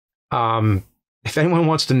If anyone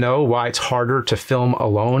wants to know why it's harder to film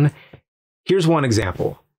alone, here's one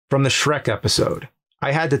example from the Shrek episode.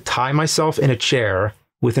 I had to tie myself in a chair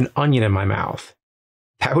with an onion in my mouth.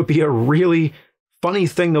 That would be a really funny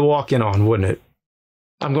thing to walk in on, wouldn't it?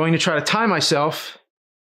 I'm going to try to tie myself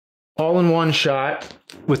all in one shot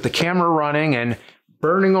with the camera running and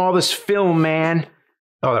burning all this film, man.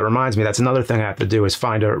 Oh, that reminds me, that's another thing I have to do is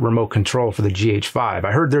find a remote control for the GH5.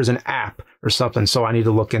 I heard there's an app or something, so I need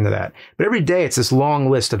to look into that. But every day it's this long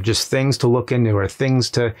list of just things to look into or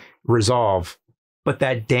things to resolve. But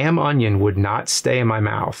that damn onion would not stay in my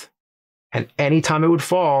mouth. And anytime it would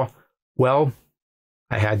fall, well,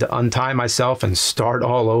 I had to untie myself and start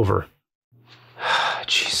all over.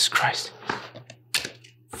 Jesus Christ.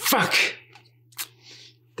 Fuck!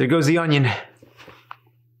 There goes the onion.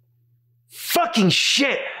 Fucking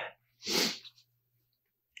shit!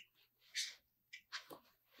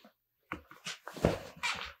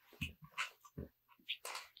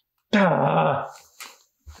 Have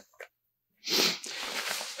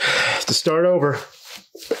to start over.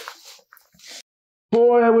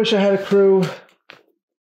 Boy, I wish I had a crew.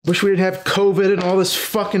 Wish we didn't have COVID and all this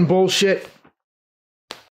fucking bullshit.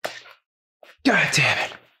 God damn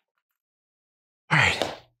it. All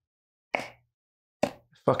right.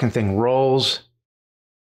 Fucking thing rolls,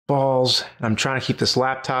 falls. I'm trying to keep this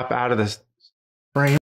laptop out of the frame.